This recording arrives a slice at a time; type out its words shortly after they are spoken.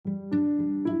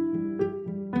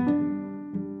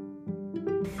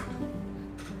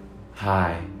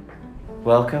Hi,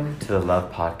 welcome to the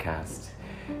Love Podcast.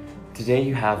 Today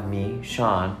you have me,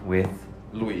 Sean, with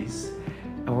Luis.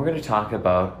 and we're going to talk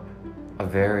about a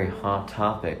very hot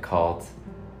topic called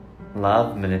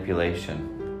love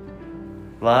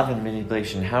manipulation. Love and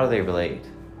manipulation, how do they relate?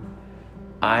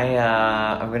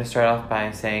 I'm going to start off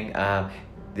by saying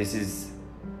this is,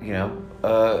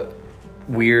 a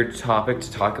weird topic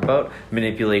to talk about,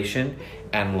 manipulation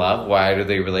and love. Why do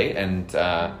they relate? And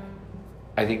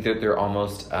I think that they're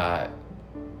almost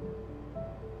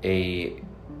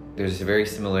there's a very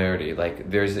similarity.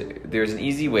 Like there's an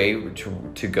easy way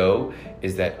to go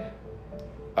is that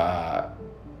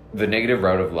the negative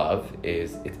route of love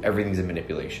is everything's a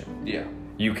manipulation. Yeah.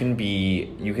 You can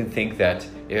think that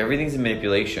if everything's a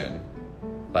manipulation,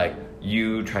 like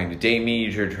you trying to date me,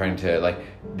 you're trying to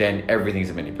then everything's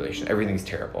a manipulation. Everything's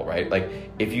terrible, right? Like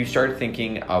if you start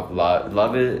thinking of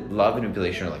love and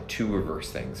manipulation are like two reverse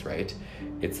things, right?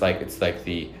 It's like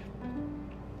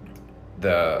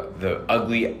the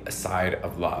ugly side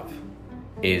of love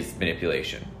is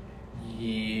manipulation.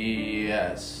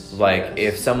 Yes. Like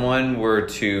if someone were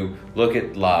to look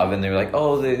at love and they're like,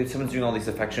 someone's doing all these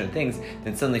affectionate things,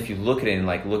 then suddenly if you look at it and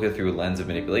look at it through a lens of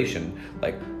manipulation,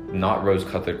 not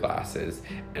rose-colored glasses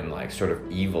and sort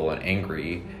of evil and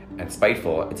angry and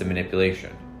spiteful, it's a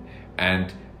manipulation.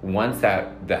 And once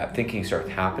that thinking starts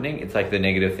happening, it's like the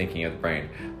negative thinking of the brain.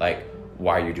 Like,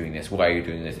 why are you doing this? Why are you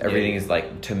doing this? Everything is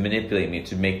to manipulate me,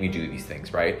 to make me do these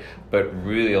things, right? But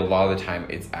really a lot of the time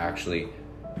it's actually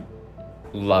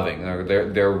loving, or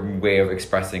their way of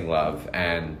expressing love.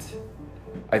 And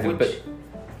I think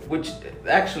which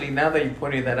actually, now that you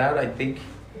pointed that out, I think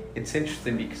it's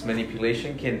interesting because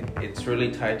manipulation it's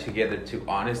really tied together to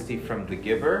honesty from the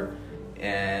giver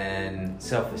and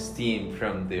self-esteem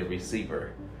from the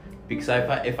receiver. Because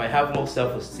if I have low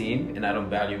self-esteem and I don't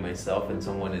value myself and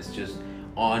someone is just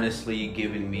honestly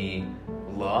giving me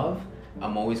love,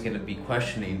 I'm always going to be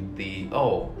questioning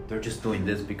they're just doing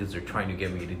this because they're trying to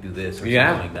get me to do this or something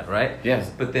like that, right? Yes.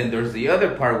 But then there's the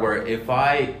other part where if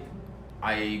I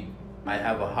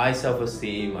have a high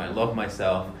self-esteem, I love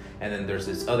myself, and then there's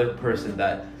this other person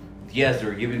that, yes,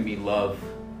 they're giving me love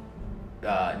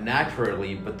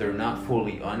naturally, but they're not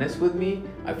fully honest with me.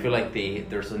 I feel like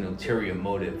there's an ulterior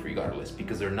motive regardless,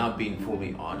 because they're not being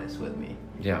fully honest with me.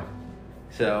 Yeah.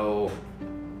 So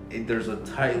there's a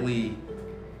tightly...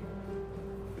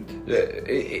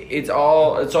 It's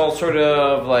all sort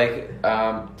of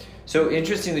so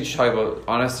interesting that you talk about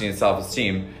honesty and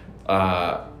self-esteem.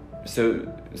 So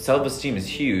self-esteem is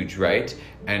huge, right?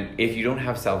 And if you don't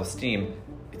have self-esteem,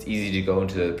 it's easy to go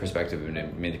into the perspective of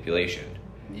manipulation.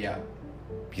 Yeah.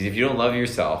 Because if you don't love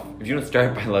yourself, if you don't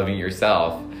start by loving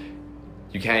yourself,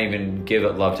 you can't even give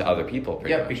love to other people.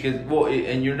 Pretty much. Because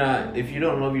if you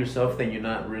don't love yourself, then you're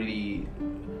not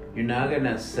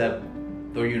gonna accept,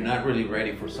 or you're not really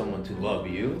ready for someone to love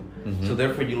you. Mm-hmm. So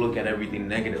therefore you look at everything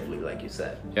negatively, like you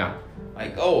said. Yeah.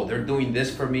 They're doing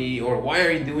this for me, or why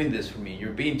are you doing this for me?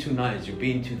 You're being too nice, you're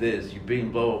being too this, you're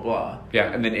being blah, blah, blah.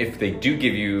 Yeah, and then if they do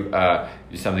give you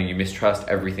something, you mistrust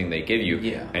everything they give you.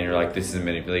 Yeah. And you're like, this is a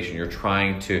manipulation. You're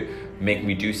trying to make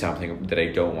me do something that I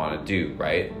don't want to do,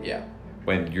 right? Yeah.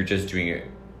 When you're just doing it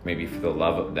maybe for the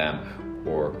love of them,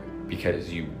 or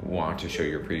because you want to show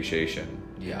your appreciation.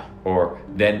 Yeah. Or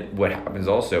then what happens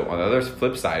also on the other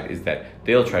flip side is that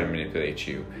they'll try to manipulate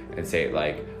you and say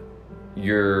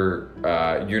you're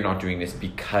not doing this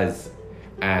because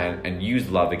and use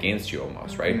love against you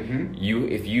almost, right? Mm-hmm.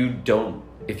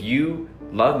 If you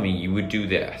love me, you would do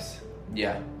this.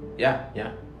 Yeah.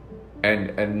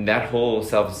 And that whole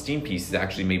self-esteem piece is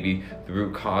actually maybe the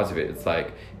root cause of it. It's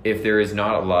if there is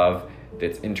not a love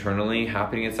that's internally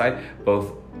happening inside,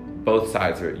 both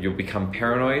sides you'll become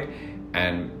paranoid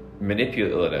and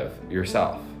manipulative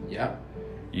yourself. Yeah.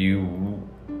 You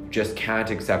just can't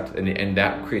accept, and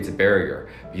that creates a barrier,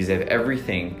 because if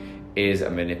everything is a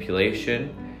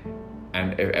manipulation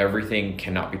and if everything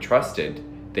cannot be trusted,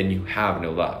 then you have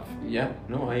no love. Yeah,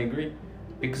 no, I agree.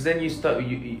 Because then you stop.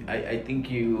 I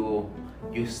think you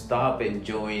stop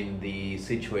enjoying the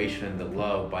situation and the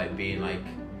love by being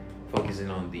focusing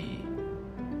on the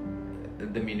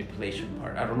manipulation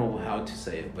part. I don't know how to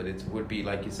say it, but it would be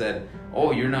like you said.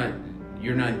 Oh, you're not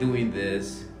doing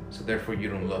this, so therefore you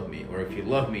don't love me. Or if you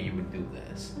love me, you would do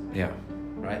this. Yeah.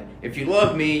 right? If you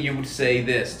love me, you would say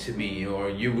this to me, or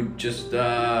you would just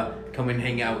come and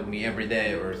hang out with me every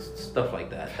day, or stuff like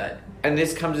that. And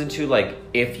this comes into like,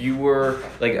 if you were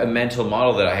like a mental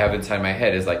model that I have inside my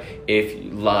head is like, if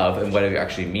love and what it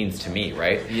actually means to me,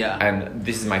 right? Yeah. And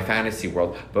this is my fantasy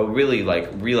world, but really like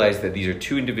realize that these are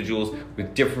two individuals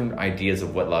with different ideas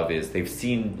of what love is. They've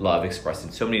seen love expressed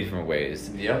in so many different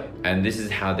ways. Yep. And this is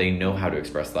how they know how to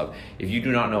express love. If you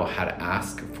do not know how to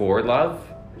ask for love,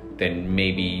 then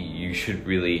maybe you should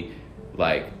really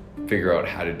like figure out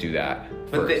how to do that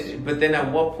first. But then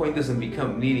at what point does it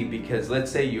become needy? Because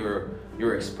let's say your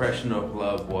expression of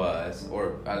love was,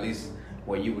 or at least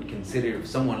what you would consider if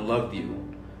someone loved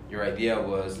you, your idea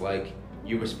was like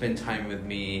you would spend time with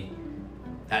me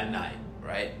at night,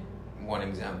 right? One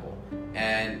example.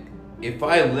 And if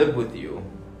I live with you,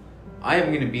 I am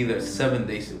going to be there 7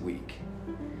 days a week.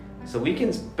 So we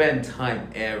can spend time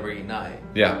every night.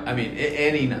 Yeah. I mean,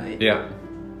 any night. Yeah.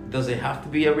 Does it have to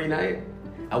be every night?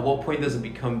 At what point does it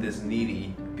become this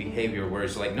needy behavior where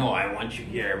it's like, no, I want you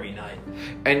here every night?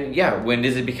 And yeah, when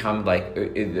does it become like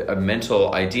a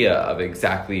mental idea of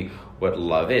exactly what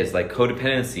love is? Like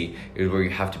codependency is where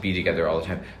you have to be together all the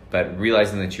time, but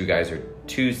realizing that you guys are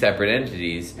two separate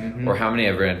entities, or how many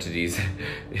other entities,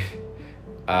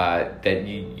 that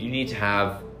you need to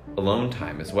have alone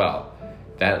time as well.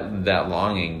 That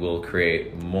longing will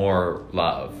create more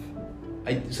love.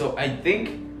 I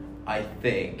think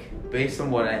based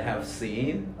on what I have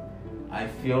seen, I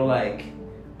feel like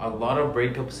a lot of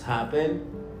breakups happen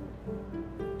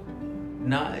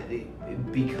not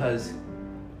because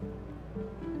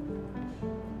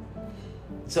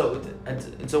so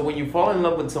when you fall in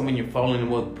love with someone, you fall in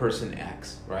love with person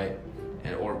X, right?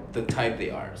 Or the type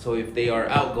they are. So if they are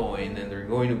outgoing and they're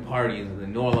going to parties and they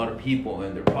know a lot of people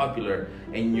and they're popular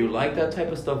and you like that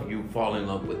type of stuff, you fall in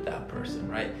love with that person,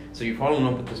 right? So you fall in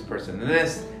love with this person,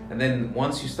 and then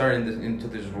once you start into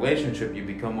this relationship, you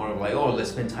become more of like, oh,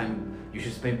 let's spend time. You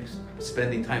should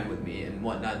spending time with me and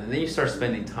whatnot, and then you start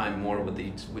spending time more with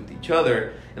each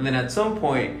other, and then at some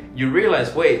point you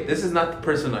realize, wait, this is not the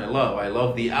person I love. I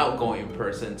love the outgoing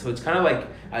person. So it's kind of like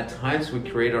at times we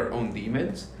create our own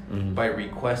demons by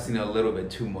requesting a little bit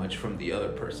too much from the other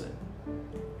person.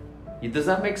 Does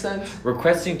that make sense?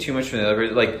 Requesting too much from the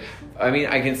other, like, I mean,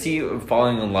 I can see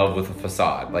falling in love with a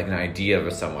facade, like an idea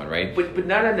of someone, right? But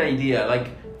not an idea.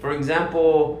 Like, for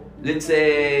example, let's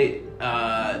say,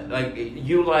 like,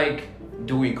 you like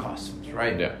doing costumes,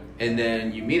 right? Yeah. And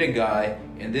then you meet a guy,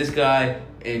 and this guy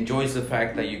enjoys the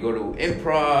fact that you go to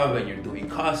improv and you're doing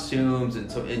costumes,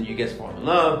 and you guys fall in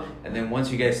love. And then once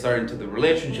you guys start into the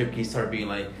relationship, he starts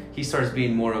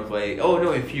being more of like, oh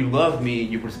no, if you love me,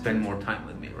 you would spend more time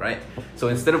with me, right? So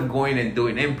instead of going and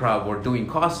doing improv or doing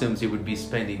costumes, you would be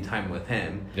spending time with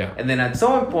him. Yeah. And then at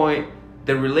some point,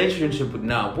 the relationship would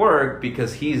not work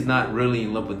because he's not really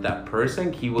in love with that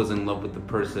person. He was in love with the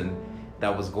person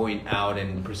that was going out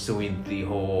and pursuing the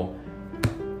whole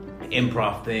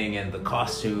improv thing and the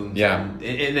costumes. Yeah.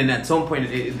 And then at some point,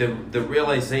 the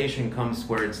realization comes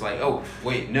where it's like, oh,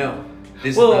 wait, no,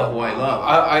 this is not who I love.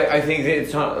 I think that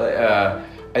it's not.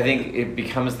 I think it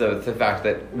becomes the fact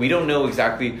that we don't know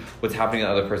exactly what's happening in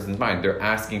the other person's mind. They're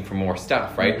asking for more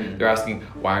stuff, right? Mm-hmm. They're asking,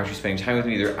 why aren't you spending time with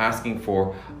me? They're asking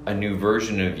for a new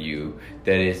version of you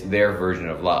that is their version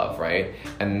of love, right?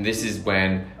 And this is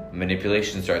when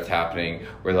manipulation starts happening,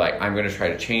 where like, I'm going to try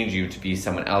to change you to be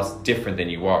someone else different than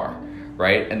you are,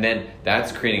 right? And then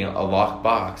that's creating a locked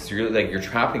box. You're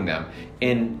trapping them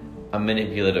in a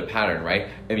manipulative pattern, right?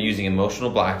 Of using emotional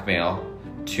blackmail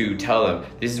to tell them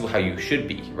this is how you should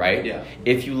be, right? Yeah.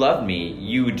 If you love me,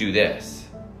 you would do this.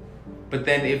 But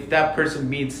then if that person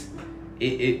meets,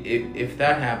 if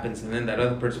that happens, and then that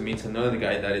other person meets another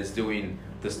guy that is doing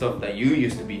the stuff that you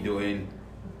used to be doing,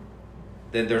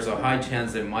 then there's a high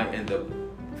chance they might end up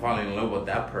falling in love with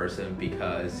that person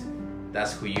because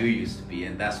that's who you used to be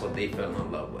and that's what they fell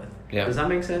in love with. Yeah. Does that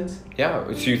make sense? Yeah.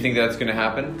 So you think that's going to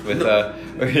happen with No,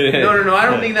 I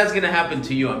don't think that's going to happen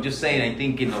to you. I'm just saying, I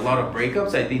think in a lot of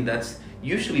breakups, I think that's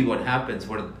usually what happens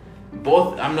where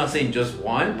both, I'm not saying just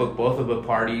one, but both of the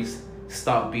parties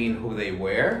stop being who they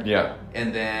were. Yeah.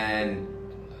 And then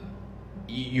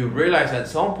you realize at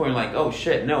some point, like, oh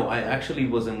shit, no, I actually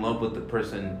was in love with the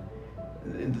person,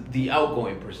 the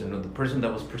outgoing person, or the person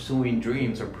that was pursuing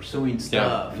dreams or pursuing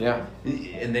stuff. Yeah.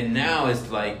 And then now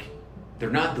it's like, they're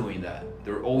not doing that.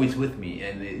 They're always with me,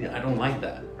 and I don't like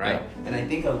that, right? Yeah. And I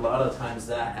think a lot of times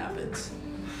that happens.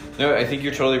 No, I think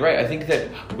you're totally right. I think that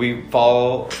we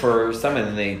fall for someone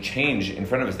and they change in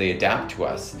front of us. They adapt to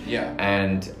us. Yeah.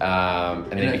 And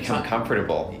they become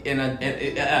comfortable. And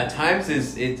at times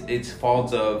it's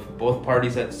faults of both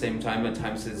parties at the same time. At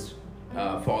times it's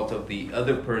fault of the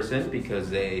other person because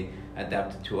they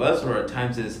adapted to us, or at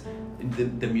times it's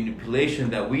the manipulation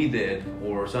that we did,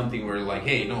 or something where like,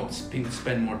 hey, no,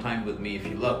 spend more time with me if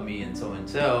you love me, and so and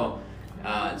so.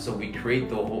 So we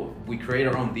create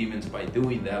our own demons by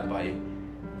doing that, by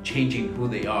changing who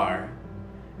they are,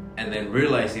 and then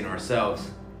realizing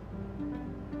ourselves,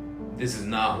 this is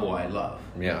not who I love.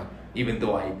 Yeah. Even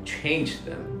though I changed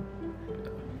them,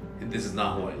 this is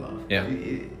not who I love. Yeah.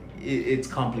 It's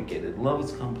complicated. Love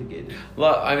is complicated.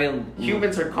 Well, I mean,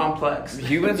 Humans are complex.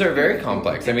 Humans are very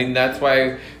complex. I mean, that's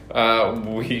why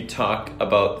we talk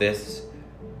about this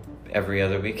every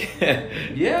other week.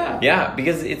 Yeah. Yeah,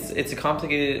 because it's a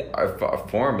complicated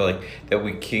form, but like that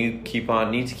we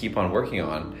need to keep on working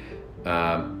on,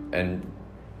 and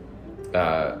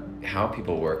how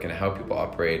people work and how people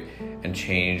operate and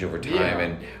change over time. Yeah.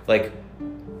 And like,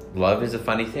 love is a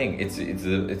funny thing. It's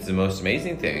the most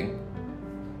amazing thing,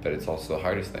 but it's also the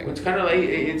hardest thing. It's kind of like,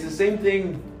 it's the same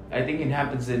thing. I think it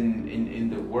happens in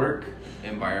the work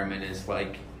environment. It's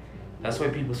like, that's why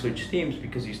people switch teams,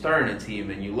 because you start in a team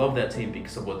and you love that team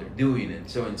because of what they're doing and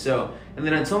so, and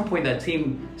then at some point that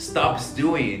team stops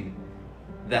doing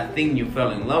that thing you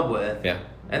fell in love with. Yeah.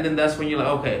 And then that's when you're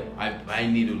like, okay, I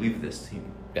need to leave this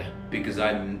team. Yeah. Because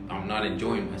I'm not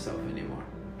enjoying myself anymore.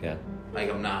 Yeah. Like,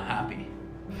 I'm not happy.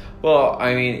 Well,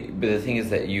 I mean, but the thing is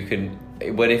that you can.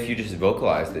 What if you just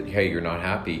vocalize that? Hey, you're not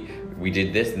happy. We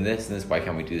did this and this and this. Why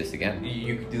can't we do this again?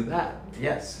 You could do that.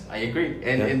 Yes, I agree.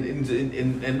 And Yeah.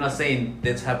 and I'm not saying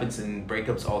this happens in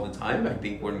breakups all the time. I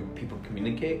think when people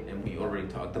communicate, and we already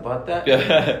talked about that,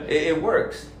 it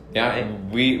works. Yeah,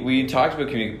 Right? we talked about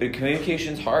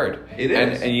communication's hard. It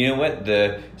is. And you know what?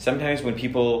 Sometimes when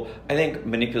people, I think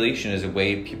manipulation is a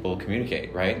way people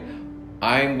communicate, right?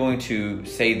 I'm going to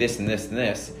say this and this and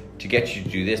this to get you to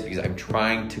do this because I'm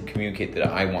trying to communicate that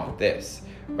I want this,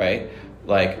 right?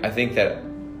 Like, I think that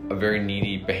a very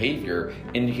needy behavior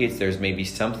indicates there's maybe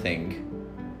something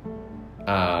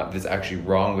that's actually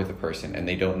wrong with the person and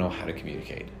they don't know how to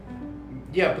communicate.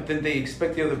 Yeah, but then they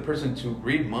expect the other person to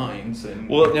read minds and.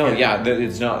 Well, no, yeah,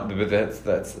 it's not. But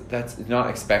that's not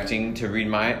expecting to read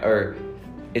mind, or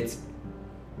it's.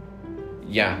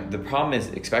 Yeah, the problem is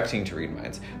expecting to read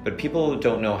minds, but people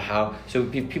don't know how. So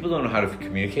if people don't know how to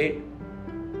communicate,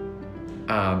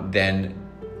 then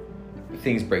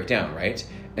things break down, right?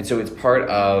 And so it's part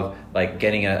of like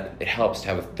it helps to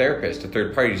have a therapist, a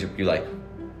third party, to be like,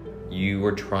 you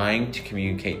were trying to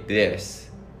communicate this,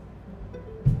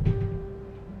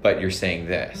 but you're saying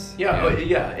this. Yeah,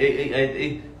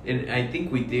 and I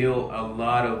think we deal a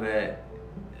lot of it,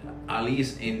 at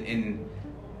least in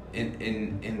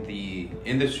the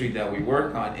industry that we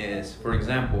work on, is, for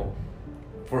example,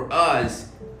 for us,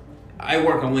 I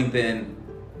work on LinkedIn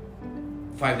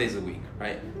 5 days a week,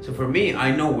 right? So for me,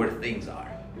 I know where things are.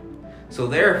 So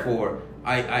therefore,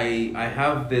 I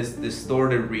have this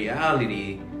distorted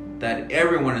reality that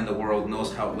everyone in the world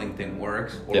knows how LinkedIn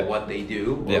works, or Yep. what they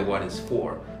do, or Yep. what it's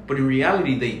for. But in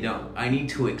reality, they don't. I need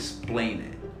to explain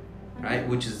it, right?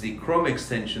 Which is the Chrome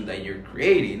extension that you're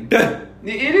creating.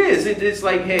 It is. It's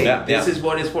like, hey, Yeah, this yeah. is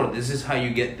what it's for. This is how you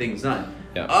get things done.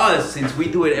 Yeah. Us, since we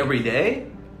do it every day,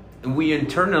 we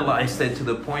internalized it to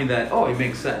the point that, oh, it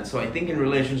makes sense. So I think in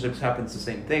relationships happens the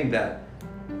same thing, that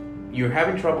you're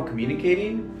having trouble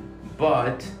communicating,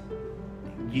 but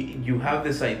you have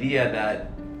this idea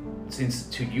that since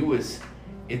to you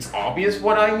it's obvious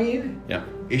what I need, Yeah.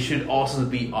 it should also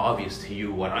be obvious to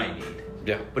you what I need.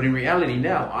 Yeah. But in reality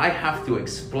now, I have to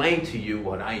explain to you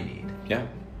what I need. Yeah.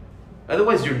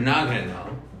 Otherwise, you're not going to know.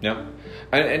 No,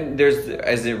 and there's,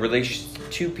 as it relates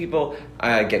to people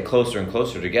get closer and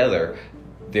closer together,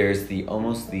 there's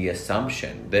almost the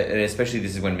assumption that, and especially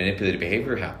this is when manipulative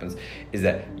behavior happens, is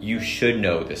that you should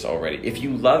know this already. If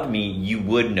you loved me, you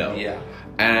would know. Yeah.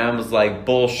 And I was like,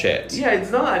 bullshit. Yeah,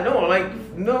 it's not.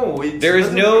 No. There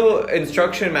is no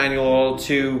instruction manual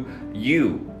to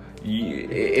you.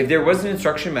 If there was an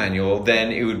instruction manual,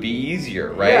 then it would be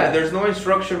easier, right? Yeah, there's no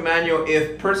instruction manual.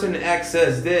 If person X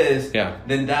says this, Yeah.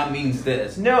 then that means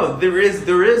this. No, there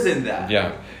isn't that.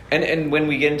 Yeah, and when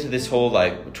we get into this whole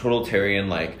like totalitarian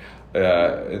like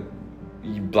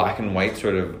black and white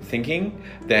sort of thinking,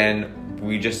 then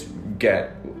we just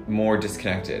get more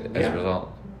disconnected as a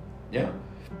result. Yeah.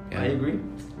 Yeah. I agree.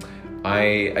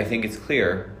 I think it's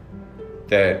clear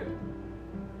that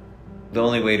the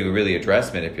only way to really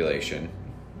address manipulation.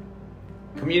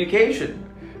 Communication.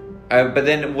 But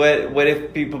then what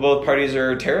if both parties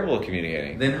are terrible at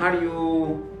communicating? Then how do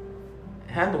you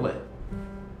handle it?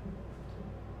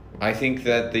 I think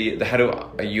that how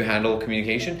do you handle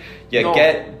communication? Yeah, No,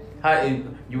 get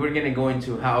you were gonna go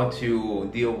into how to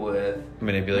deal with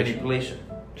manipulation.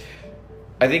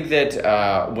 I think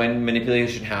that when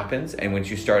manipulation happens and once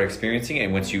you start experiencing it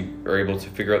and once you are able to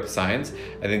figure out the signs,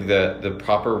 I think the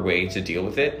proper way to deal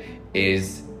with it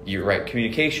is, you're right,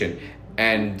 communication.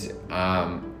 And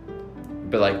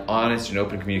but like honest and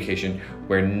open communication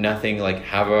where nothing, like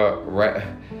have a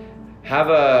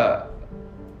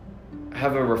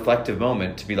reflective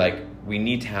moment to be like, we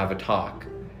need to have a talk,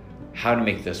 how to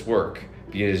make this work,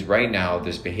 because right now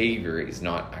this behavior is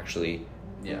not actually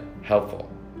helpful.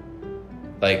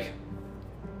 Like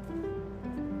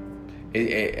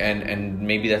and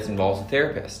maybe that involves a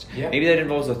therapist, maybe that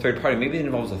involves a third party, maybe it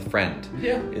involves a friend,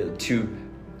 to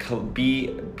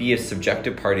be a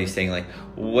subjective party saying like,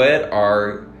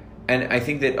 and I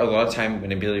think that a lot of time when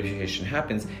manipulation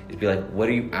happens is be like, what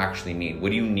do you actually mean? What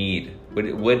do you need?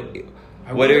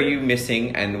 What are you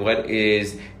missing, and what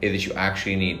is it that you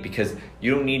actually need? Because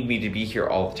you don't need me to be here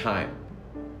all the time.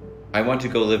 I want to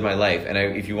go live my life, and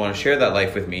if you want to share that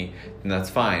life with me, then that's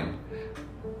fine.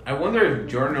 I wonder if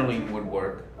journaling would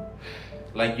work.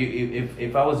 Like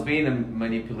if I was being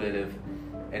manipulative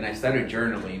and I started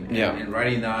journaling and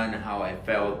writing down how I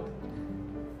felt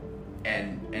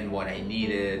and what I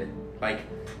needed, like,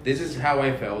 this is how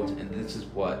I felt and this is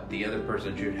what the other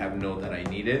person should have known that I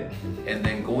needed, and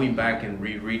then going back and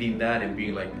rereading that and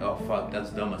being like, oh fuck,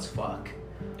 that's dumb as fuck.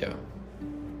 Yeah.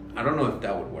 I don't know if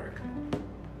that would work.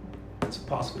 It's a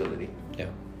possibility. Yeah.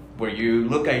 Where you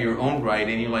look at your own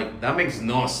writing and you're like, that makes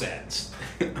no sense.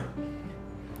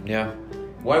 Yeah.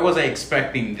 Why was I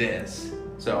expecting this?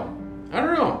 So, I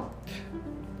don't know.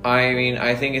 I mean,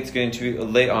 I think it's going to be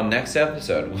late on next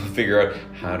episode. We'll figure out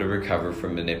how to recover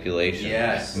from manipulation.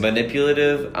 Yes.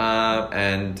 Manipulative,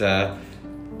 and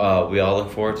we all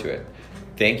look forward to it.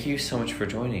 Thank you so much for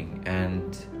joining,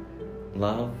 and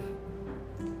love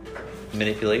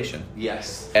manipulation.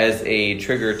 Yes. As a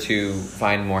trigger to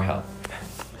find more help.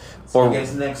 See you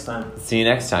guys next time. See you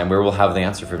next time, where we'll have the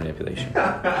answer for manipulation.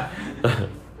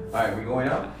 Alright, we going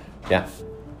up? Yeah.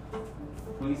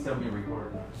 Please tell me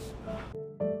recording.